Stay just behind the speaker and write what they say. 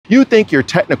You think your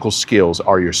technical skills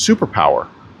are your superpower?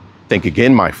 Think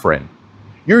again, my friend.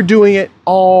 You're doing it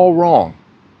all wrong.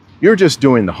 You're just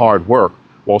doing the hard work,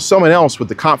 while someone else with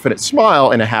the confident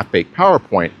smile and a half-baked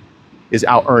PowerPoint is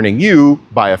out-earning you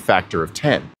by a factor of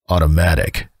 10.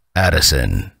 Automatic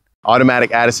Addison.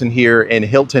 Automatic Addison here in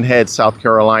Hilton Head, South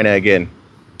Carolina again.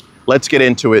 Let's get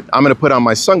into it. I'm going to put on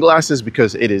my sunglasses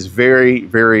because it is very,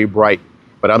 very bright,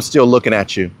 but I'm still looking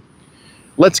at you.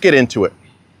 Let's get into it.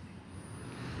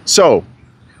 So,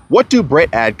 what do Brett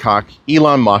Adcock,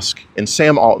 Elon Musk, and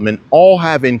Sam Altman all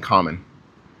have in common?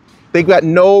 They've got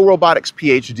no robotics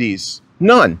PhDs,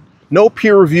 none. No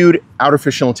peer-reviewed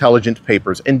artificial intelligence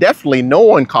papers, and definitely no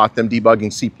one caught them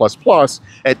debugging C++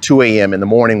 at 2 a.m. in the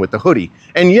morning with the hoodie.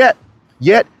 And yet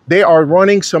they are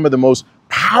running some of the most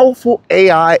powerful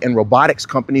AI and robotics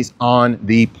companies on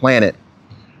the planet.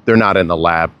 They're not in the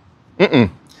lab.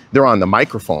 They're on the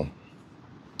microphone.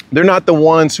 They're not the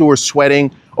ones who are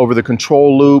sweating over the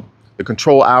control loop, the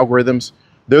control algorithms.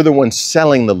 They're the ones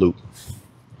selling the loop.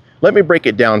 Let me break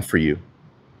it down for you.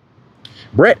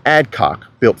 Brett Adcock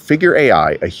built Figure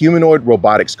AI, a humanoid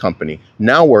robotics company,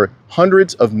 now worth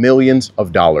hundreds of millions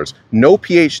of dollars. No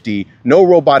PhD, no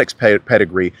robotics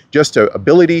pedigree, just an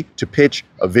ability to pitch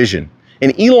a vision.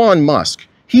 And Elon Musk,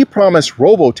 he promised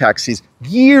robotaxis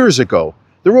years ago.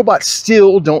 The robots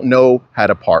still don't know how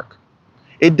to park.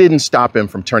 It didn't stop him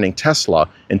from turning Tesla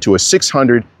into a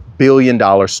 $600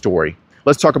 billion story.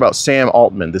 Let's talk about Sam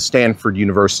Altman, the Stanford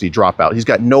University dropout. He's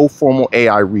got no formal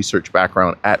AI research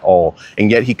background at all, and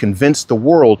yet he convinced the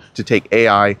world to take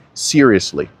AI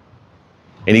seriously.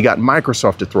 And he got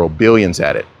Microsoft to throw billions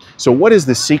at it. So what is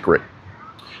the secret?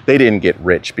 They didn't get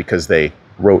rich because they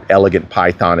wrote elegant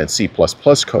Python and C++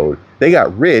 code. They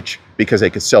got rich because they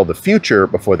could sell the future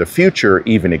before the future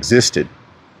even existed.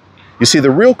 You see,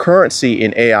 the real currency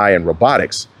in AI and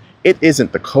robotics, it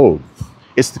isn't the code,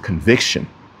 it's the conviction.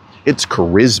 It's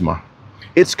charisma.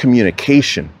 It's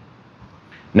communication.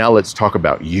 Now let's talk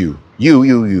about you.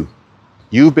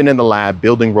 You've been in the lab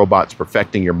building robots,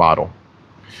 perfecting your model.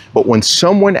 But when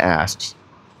someone asks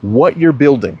what you're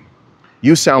building,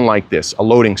 you sound like this, a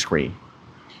loading screen.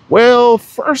 Well,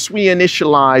 first we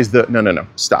initialize the, no,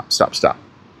 stop.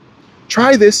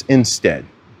 Try this instead.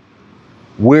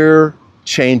 We're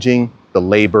changing the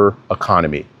labor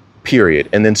economy. Period.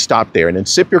 And then stop there and then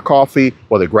sip your coffee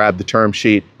while they grab the term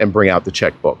sheet and bring out the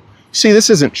checkbook. See,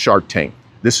 this isn't Shark Tank.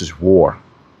 This is war.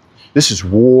 This is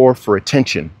war for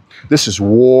attention. This is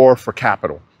war for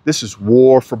capital. This is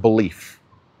war for belief.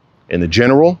 And the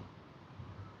general,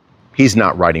 he's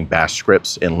not writing bash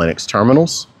scripts in Linux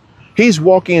terminals. He's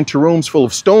walking into rooms full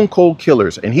of stone cold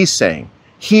killers and he's saying,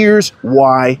 here's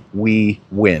why we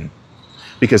win.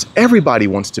 Because everybody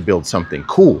wants to build something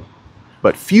cool,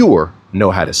 but fewer know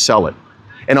how to sell it,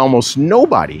 and almost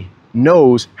nobody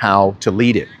knows how to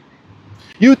lead it.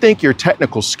 You think your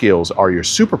technical skills are your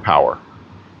superpower?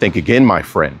 Think again, my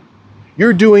friend.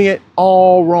 You're doing it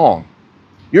all wrong.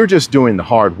 You're just doing the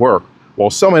hard work, while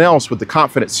someone else with the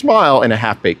confident smile and a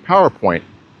half-baked PowerPoint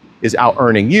is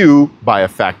out-earning you by a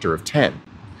factor of 10.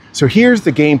 So here's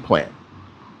the game plan.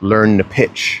 Learn to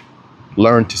pitch,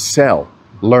 learn to sell,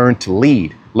 learn to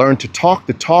lead. Learn to talk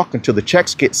the talk until the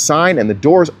checks get signed and the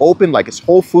doors open like it's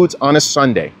Whole Foods on a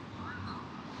Sunday.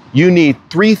 You need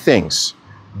 3 things: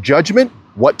 judgment,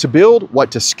 what to build, what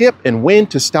to skip, and when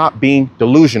to stop being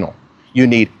delusional. You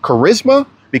need charisma,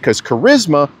 because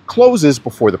charisma closes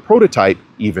before the prototype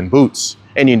even boots.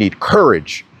 And you need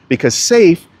courage, because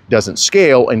safe doesn't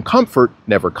scale and comfort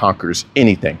never conquers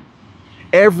anything.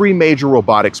 Every major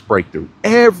robotics breakthrough,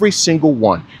 every single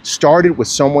one, started with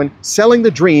someone selling the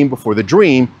dream before the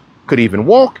dream could even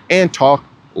walk and talk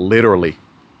literally.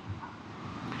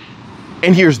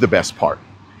 And here's the best part.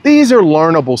 These are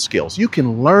learnable skills. You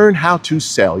can learn how to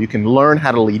sell. You can learn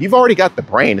how to lead. You've already got the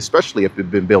brain, especially if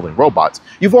you've been building robots.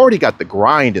 You've already got the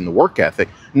grind and the work ethic.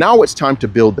 Now it's time to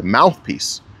build the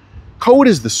mouthpiece. Code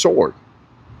is the sword.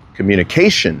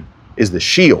 Communication is the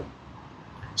shield.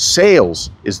 Sales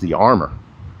is the armor.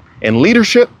 And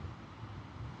leadership,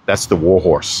 that's the war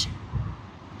horse.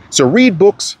 So read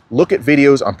books, look at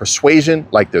videos on persuasion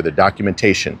like they're the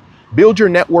documentation. Build your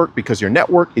network because your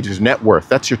network is your net worth.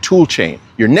 That's your tool chain.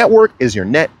 Your network is your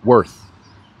net worth.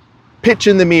 Pitch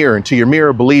in the mirror until your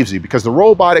mirror believes you, because the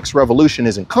robotics revolution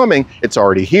isn't coming. It's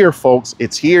already here, folks.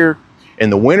 It's here.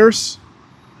 And the winners,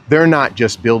 they're not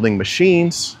just building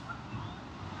machines.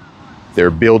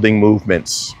 They're building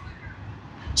movements.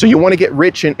 So you want to get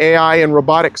rich in AI and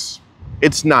robotics?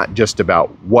 It's not just about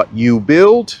what you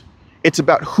build. It's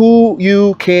about who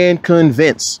you can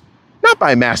convince. Not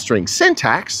by mastering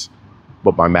syntax,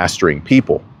 but by mastering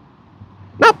people.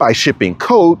 Not by shipping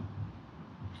code,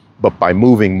 but by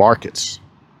moving markets.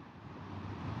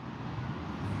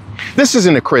 This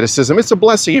isn't a criticism, it's a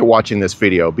blessing you're watching this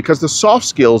video, because the soft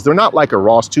skills, they're not like a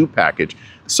Ross 2 package.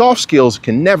 Soft skills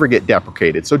can never get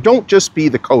deprecated. So don't just be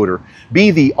the coder,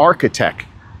 be the architect,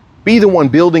 be the one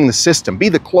building the system, be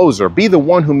the closer, be the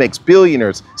one who makes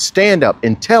billionaires stand up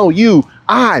and tell you,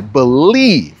 I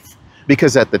believe.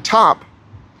 Because at the top,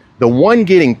 the one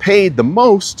getting paid the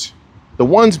most, the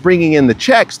ones bringing in the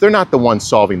checks, they're not the ones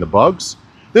solving the bugs.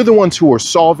 They're the ones who are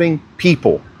solving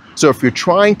people. So if you're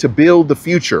trying to build the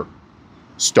future,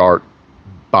 start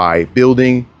by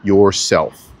building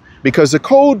yourself. Because the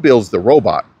code builds the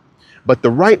robot, but the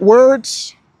right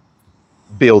words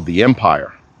build the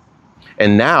empire.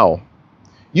 And now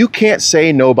you can't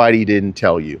say nobody didn't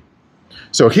tell you.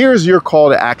 So here's your call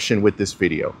to action with this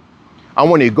video. I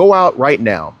want you to go out right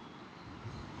now,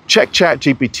 check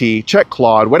ChatGPT, check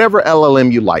Claude, whatever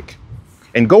LLM you like,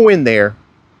 and go in there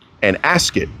and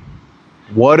ask it,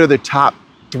 what are the top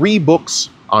 3 books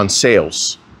on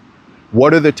sales?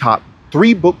 What are the top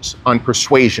 3 books on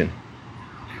persuasion?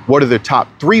 What are the top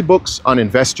 3 books on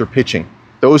investor pitching?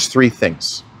 Those 3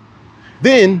 things.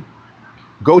 Then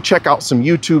go check out some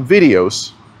YouTube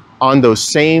videos on those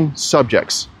same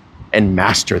subjects and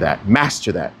master that,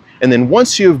 master that. And then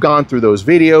once you've gone through those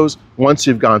videos, once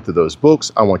you've gone through those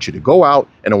books, I want you to go out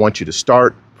and I want you to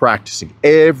start practicing.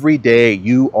 Every day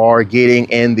you are getting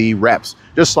in the reps.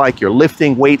 Just like you're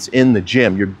lifting weights in the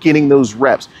gym, you're getting those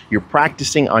reps. You're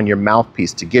practicing on your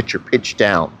mouthpiece to get your pitch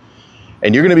down.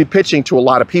 And you're gonna be pitching to a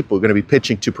lot of people. You're gonna be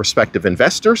pitching to prospective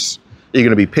investors. You're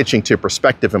gonna be pitching to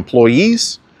prospective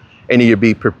employees. And you'll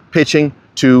be pitching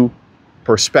to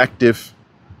prospective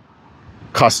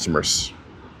customers.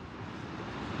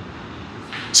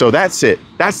 So that's it.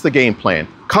 That's the game plan.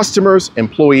 Customers,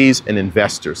 employees, and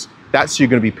investors. That's who you're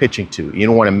going to be pitching to. You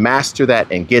don't want to master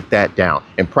that and get that down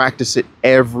and practice it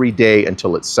every day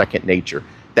until it's second nature.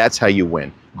 That's how you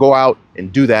win. Go out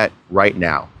and do that right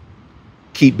now.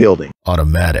 Keep building.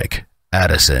 Automatic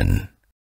Addison.